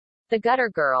The Gutter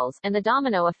Girls, and the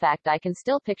Domino Effect. I can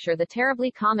still picture the terribly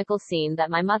comical scene that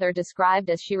my mother described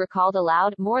as she recalled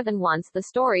aloud, more than once, the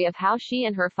story of how she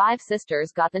and her 5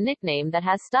 sisters got the nickname that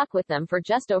has stuck with them for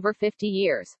just over 50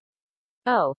 years.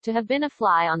 Oh, to have been a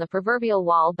fly on the proverbial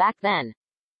wall back then.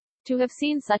 To have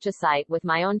seen such a sight with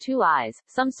my own 2 eyes,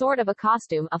 some sort of a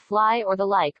costume, a fly or the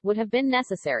like, would have been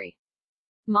necessary.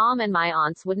 Mom and my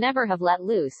aunts would never have let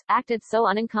loose, acted so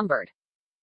unencumbered.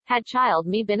 Had child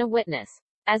me been a witness.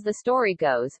 As the story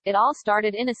goes, it all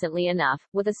started innocently enough,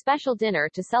 with a special dinner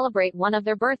to celebrate one of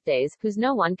their birthdays, whose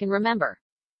no one can remember.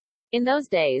 In those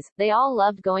days, they all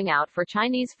loved going out for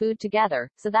Chinese food together,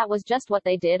 so that was just what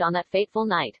they did on that fateful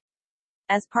night.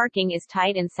 As parking is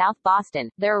tight in South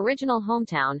Boston, their original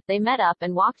hometown, they met up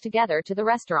and walked together to the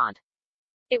restaurant.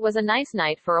 It was a nice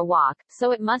night for a walk,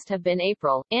 so it must have been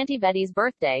April, Auntie Betty's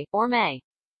birthday, or May,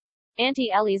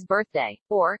 Auntie Ellie's birthday.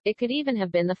 Or, it could even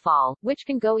have been the fall, which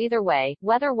can go either way,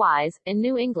 weather-wise, in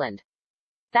New England.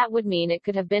 That would mean it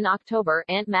could have been October,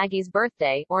 Aunt Maggie's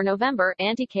birthday, or November,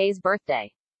 Auntie Kay's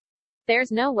birthday.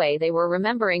 There's no way they were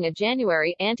remembering a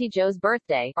January, Auntie Joe's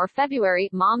birthday, or February,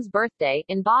 Mom's birthday,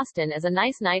 in Boston as a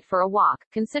nice night for a walk,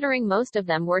 considering most of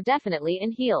them were definitely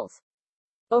in heels.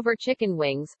 Over chicken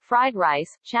wings, fried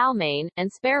rice, chow mein,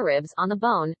 and spare ribs on the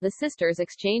bone, the sisters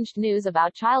exchanged news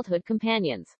about childhood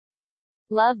companions,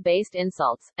 love-based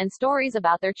insults, and stories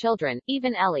about their children,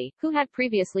 even Ellie, who had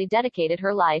previously dedicated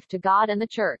her life to God and the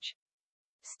church.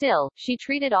 Still, she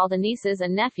treated all the nieces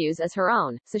and nephews as her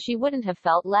own, so she wouldn't have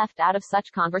felt left out of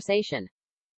such conversation.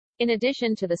 In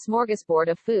addition to the smorgasbord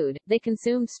of food, they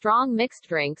consumed strong mixed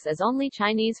drinks as only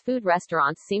Chinese food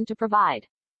restaurants seem to provide.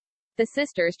 The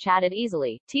sisters chatted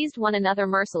easily, teased one another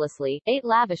mercilessly, ate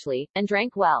lavishly, and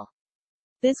drank well.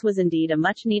 This was indeed a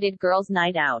much-needed girls'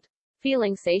 night out.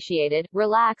 Feeling satiated,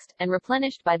 relaxed, and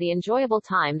replenished by the enjoyable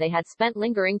time they had spent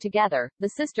lingering together, the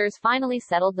sisters finally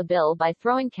settled the bill by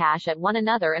throwing cash at one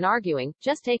another and arguing,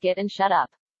 "Just take it and shut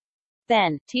up."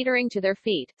 Then, teetering to their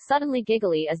feet, suddenly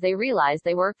giggly as they realized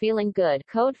they were feeling good,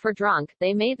 code for drunk,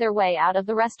 they made their way out of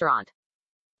the restaurant.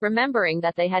 Remembering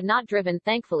that they had not driven,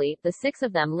 thankfully, the 6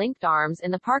 of them linked arms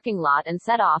in the parking lot and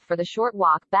set off for the short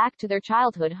walk back to their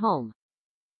childhood home,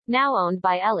 now owned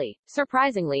by Ellie.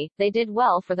 Surprisingly, they did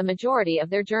well for the majority of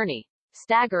their journey.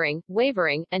 Staggering,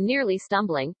 wavering, and nearly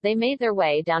stumbling, they made their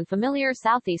way down familiar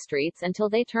Southeast streets until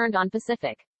they turned on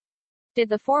Pacific. Did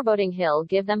the foreboding hill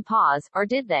give them pause, or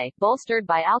did they, bolstered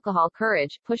by alcohol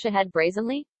courage, push ahead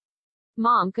brazenly?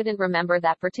 Mom couldn't remember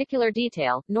that particular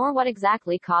detail, nor what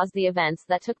exactly caused the events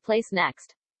that took place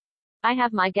next. I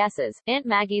have my guesses. Aunt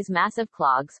Maggie's massive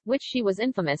clogs, which she was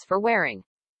infamous for wearing,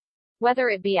 whether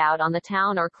it be out on the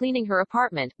town or cleaning her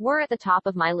apartment, were at the top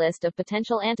of my list of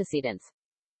potential antecedents.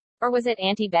 Or was it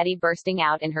Auntie Betty bursting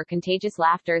out in her contagious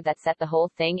laughter that set the whole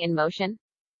thing in motion?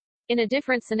 In a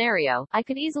different scenario, I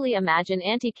could easily imagine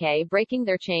Auntie Kay breaking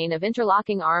their chain of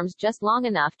interlocking arms just long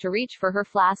enough to reach for her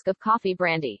flask of coffee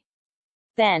brandy.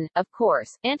 Then, of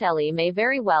course, Aunt Ellie may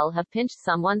very well have pinched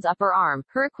someone's upper arm,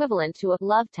 her equivalent to a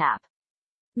love tap.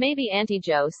 Maybe Auntie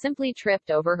Joe simply tripped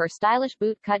over her stylish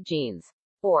boot-cut jeans.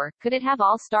 Or, could it have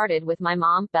all started with my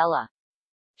mom, Bella?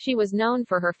 She was known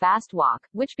for her fast walk,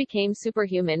 which became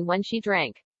superhuman when she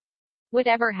drank.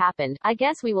 Whatever happened, I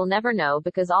guess we will never know,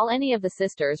 because all any of the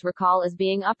sisters recall is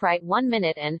being upright one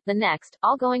minute and, the next,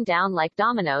 all going down like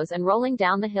dominoes and rolling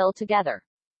down the hill together.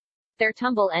 Their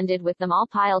tumble ended with them all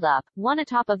piled up, one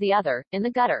atop of the other, in the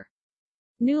gutter.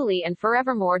 Newly and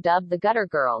forevermore dubbed the Gutter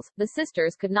Girls, the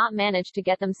sisters could not manage to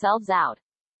get themselves out.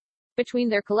 Between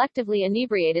their collectively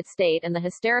inebriated state and the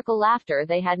hysterical laughter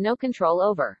they had no control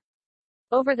over.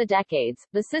 Over the decades,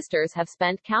 the sisters have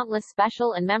spent countless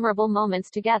special and memorable moments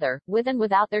together, with and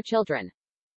without their children.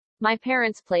 My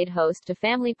parents played host to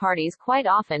family parties quite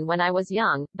often when I was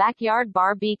young, backyard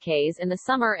barbecues in the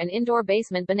summer and indoor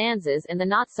basement bonanzas in the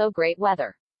not-so-great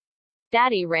weather.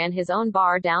 Daddy ran his own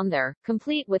bar down there,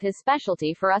 complete with his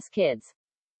specialty for us kids.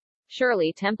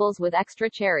 Shirley Temples with extra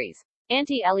cherries.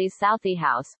 Auntie Ellie's Southie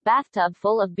house, bathtub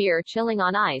full of beer chilling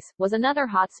on ice, was another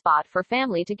hot spot for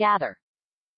family to gather.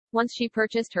 Once she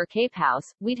purchased her Cape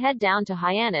house, we'd head down to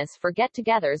Hyannis for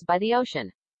get-togethers by the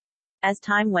ocean. As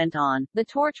time went on, the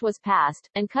torch was passed,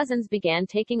 and cousins began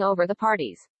taking over the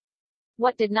parties.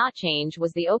 What did not change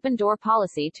was the open-door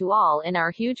policy to all in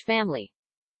our huge family.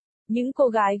 Những cô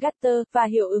gái gutter và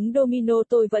hiệu ứng domino,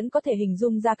 tôi vẫn có thể hình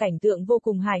dung ra cảnh tượng vô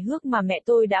cùng hài hước mà mẹ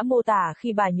tôi đã mô tả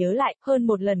khi bà nhớ lại hơn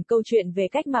một lần câu chuyện về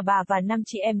cách mà bà và 5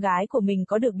 chị em gái của mình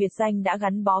có được biệt danh đã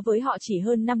gắn bó với họ chỉ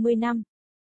hơn 50 năm.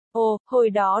 Ồ, hồi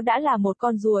đó đã là một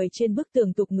con ruồi trên bức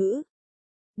tường tục ngữ.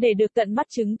 Để được tận mắt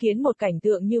chứng kiến một cảnh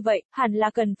tượng như vậy, hẳn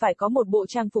là cần phải có một bộ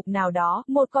trang phục nào đó,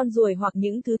 một con ruồi hoặc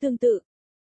những thứ tương tự.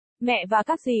 Mẹ và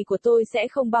các dì của tôi sẽ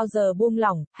không bao giờ buông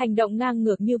lỏng, hành động ngang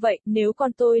ngược như vậy, nếu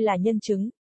con tôi là nhân chứng.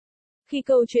 Khi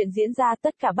câu chuyện diễn ra,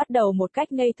 tất cả bắt đầu một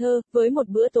cách ngây thơ, với một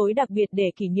bữa tối đặc biệt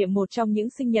để kỷ niệm một trong những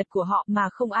sinh nhật của họ mà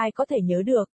không ai có thể nhớ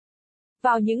được.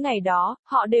 Vào những ngày đó,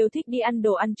 họ đều thích đi ăn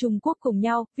đồ ăn Trung Quốc cùng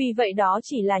nhau, vì vậy đó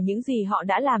chỉ là những gì họ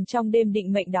đã làm trong đêm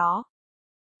định mệnh đó.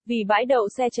 Vì bãi đậu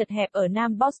xe chật hẹp ở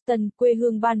Nam Boston, quê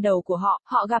hương ban đầu của họ,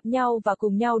 họ gặp nhau và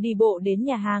cùng nhau đi bộ đến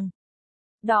nhà hàng.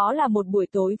 Đó là một buổi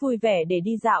tối vui vẻ để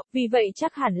đi dạo, vì vậy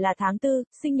chắc hẳn là tháng 4,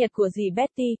 sinh nhật của dì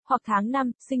Betty, hoặc tháng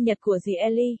 5, sinh nhật của dì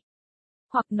Ellie.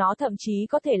 Hoặc nó thậm chí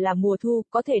có thể là mùa thu,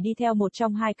 có thể đi theo một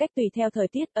trong hai cách tùy theo thời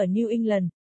tiết ở New England.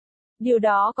 Điều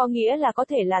đó có nghĩa là có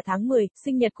thể là tháng 10,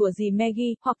 sinh nhật của dì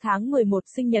Maggie, hoặc tháng 11,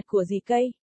 sinh nhật của dì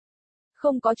Kay.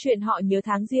 Không có chuyện họ nhớ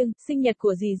tháng riêng, sinh nhật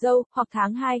của dì dâu, hoặc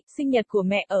tháng 2, sinh nhật của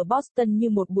mẹ ở Boston như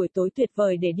một buổi tối tuyệt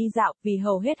vời để đi dạo, vì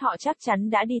hầu hết họ chắc chắn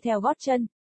đã đi theo gót chân.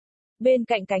 Bên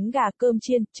cạnh cánh gà, cơm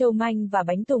chiên, trâu manh và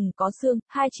bánh tùng có xương,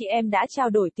 hai chị em đã trao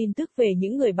đổi tin tức về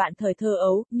những người bạn thời thơ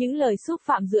ấu, những lời xúc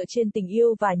phạm dựa trên tình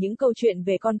yêu và những câu chuyện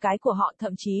về con cái của họ,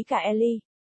 thậm chí cả Ellie.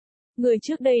 Người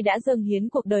trước đây đã dâng hiến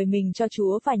cuộc đời mình cho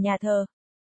Chúa và nhà thờ.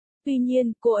 Tuy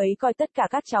nhiên, cô ấy coi tất cả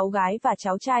các cháu gái và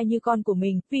cháu trai như con của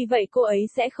mình, vì vậy cô ấy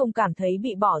sẽ không cảm thấy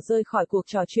bị bỏ rơi khỏi cuộc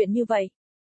trò chuyện như vậy.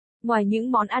 Ngoài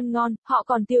những món ăn ngon, họ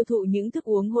còn tiêu thụ những thức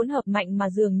uống hỗn hợp mạnh mà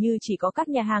dường như chỉ có các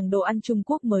nhà hàng đồ ăn Trung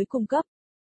Quốc mới cung cấp.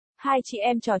 Hai chị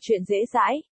em trò chuyện dễ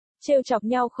dãi, trêu chọc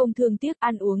nhau không thương tiếc,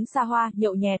 ăn uống xa hoa,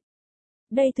 nhậu nhẹt.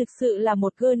 Đây thực sự là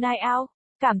một girl night out.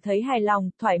 Cảm thấy hài lòng,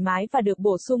 thoải mái và được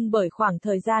bổ sung bởi khoảng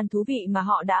thời gian thú vị mà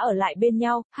họ đã ở lại bên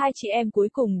nhau, hai chị em cuối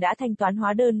cùng đã thanh toán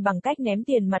hóa đơn bằng cách ném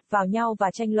tiền mặt vào nhau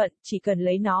và tranh luận, chỉ cần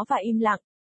lấy nó và im lặng.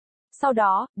 Sau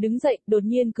đó, đứng dậy, đột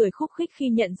nhiên cười khúc khích khi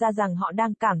nhận ra rằng họ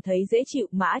đang cảm thấy dễ chịu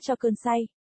mã cho cơn say.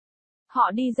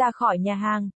 Họ đi ra khỏi nhà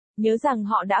hàng, nhớ rằng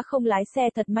họ đã không lái xe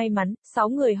thật may mắn, 6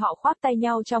 người họ khoác tay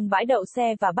nhau trong bãi đậu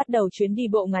xe và bắt đầu chuyến đi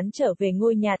bộ ngắn trở về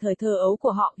ngôi nhà thời thơ ấu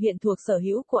của họ hiện thuộc sở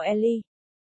hữu của Ellie.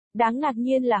 Đáng ngạc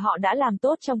nhiên là họ đã làm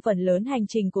tốt trong phần lớn hành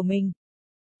trình của mình.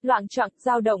 Loạng choạng,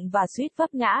 dao động và suýt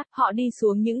vấp ngã, họ đi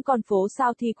xuống những con phố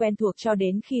South thi quen thuộc cho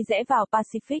đến khi rẽ vào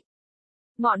Pacific.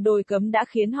 Ngọn đồi cấm đã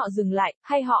khiến họ dừng lại,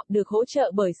 hay họ, được hỗ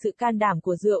trợ bởi sự can đảm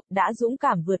của rượu, đã dũng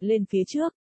cảm vượt lên phía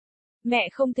trước. Mẹ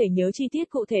không thể nhớ chi tiết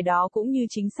cụ thể đó cũng như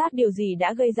chính xác điều gì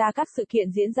đã gây ra các sự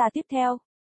kiện diễn ra tiếp theo.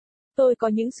 Tôi có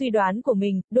những suy đoán của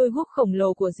mình, đôi guốc khổng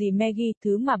lồ của dì Maggie,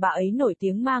 thứ mà bà ấy nổi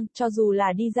tiếng mang, cho dù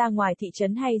là đi ra ngoài thị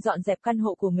trấn hay dọn dẹp căn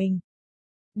hộ của mình,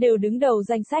 đều đứng đầu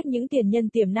danh sách những tiền nhân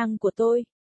tiềm năng của tôi.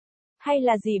 Hay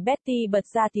là dì Betty bật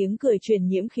ra tiếng cười truyền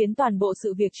nhiễm khiến toàn bộ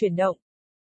sự việc chuyển động.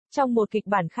 Trong một kịch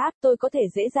bản khác, tôi có thể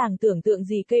dễ dàng tưởng tượng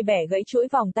dì cây bẻ gãy chuỗi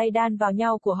vòng tay đan vào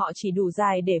nhau của họ chỉ đủ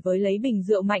dài để với lấy bình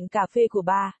rượu mạnh cà phê của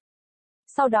bà.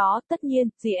 Sau đó, tất nhiên,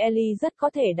 dì Ellie rất có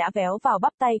thể đã véo vào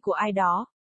bắp tay của ai đó.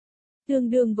 Tương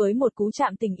đương với một cú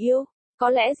chạm tình yêu. Có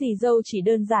lẽ dì dâu chỉ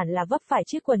đơn giản là vấp phải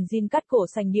chiếc quần jean cắt cổ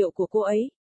sành điệu của cô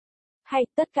ấy. Hay,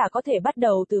 tất cả có thể bắt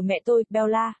đầu từ mẹ tôi,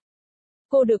 Bella.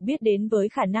 Cô được biết đến với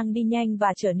khả năng đi nhanh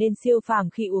và trở nên siêu phàm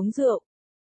khi uống rượu.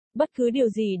 Bất cứ điều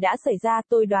gì đã xảy ra,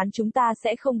 tôi đoán chúng ta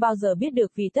sẽ không bao giờ biết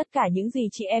được vì tất cả những gì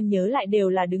chị em nhớ lại đều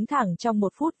là đứng thẳng trong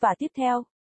 1 phút và tiếp theo.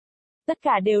 Tất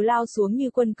cả đều lao xuống như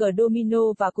quân cờ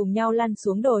domino và cùng nhau lăn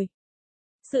xuống đồi.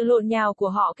 Sự lộn nhào của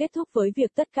họ kết thúc với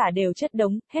việc tất cả đều chất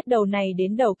đống, hết đầu này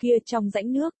đến đầu kia trong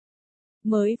rãnh nước.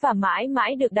 Mới và mãi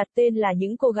mãi được đặt tên là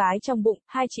những cô gái trong bụng,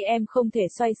 hai chị em không thể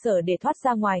xoay sở để thoát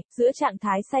ra ngoài, giữa trạng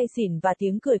thái say xỉn và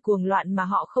tiếng cười cuồng loạn mà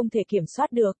họ không thể kiểm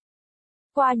soát được.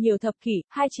 Qua nhiều thập kỷ,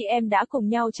 hai chị em đã cùng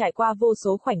nhau trải qua vô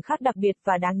số khoảnh khắc đặc biệt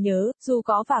và đáng nhớ, dù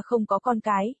có và không có con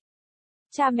cái.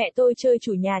 Cha mẹ tôi chơi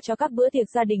chủ nhà cho các bữa tiệc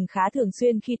gia đình khá thường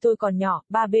xuyên khi tôi còn nhỏ,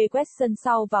 ba bê quét sân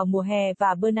sau vào mùa hè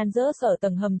và Bernanzers ở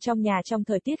tầng hầm trong nhà trong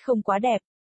thời tiết không quá đẹp.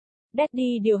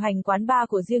 Daddy điều hành quán bar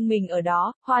của riêng mình ở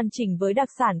đó, hoàn chỉnh với đặc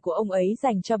sản của ông ấy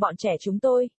dành cho bọn trẻ chúng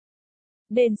tôi.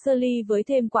 Đền Shirley với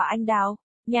thêm quả anh đào.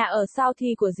 Nhà ở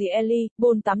Southie của dì Ellie,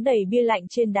 bồn tắm đầy bia lạnh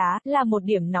trên đá, là một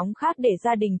điểm nóng khác để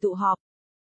gia đình tụ họp.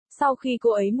 Sau khi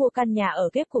cô ấy mua căn nhà ở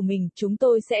kép của mình, chúng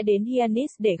tôi sẽ đến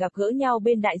Hyannis để gặp gỡ nhau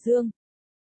bên đại dương.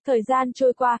 Thời gian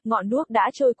trôi qua, ngọn đuốc đã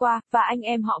trôi qua, và anh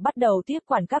em họ bắt đầu tiếp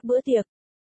quản các bữa tiệc.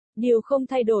 Điều không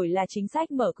thay đổi là chính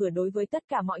sách mở cửa đối với tất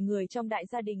cả mọi người trong đại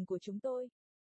gia đình của chúng tôi.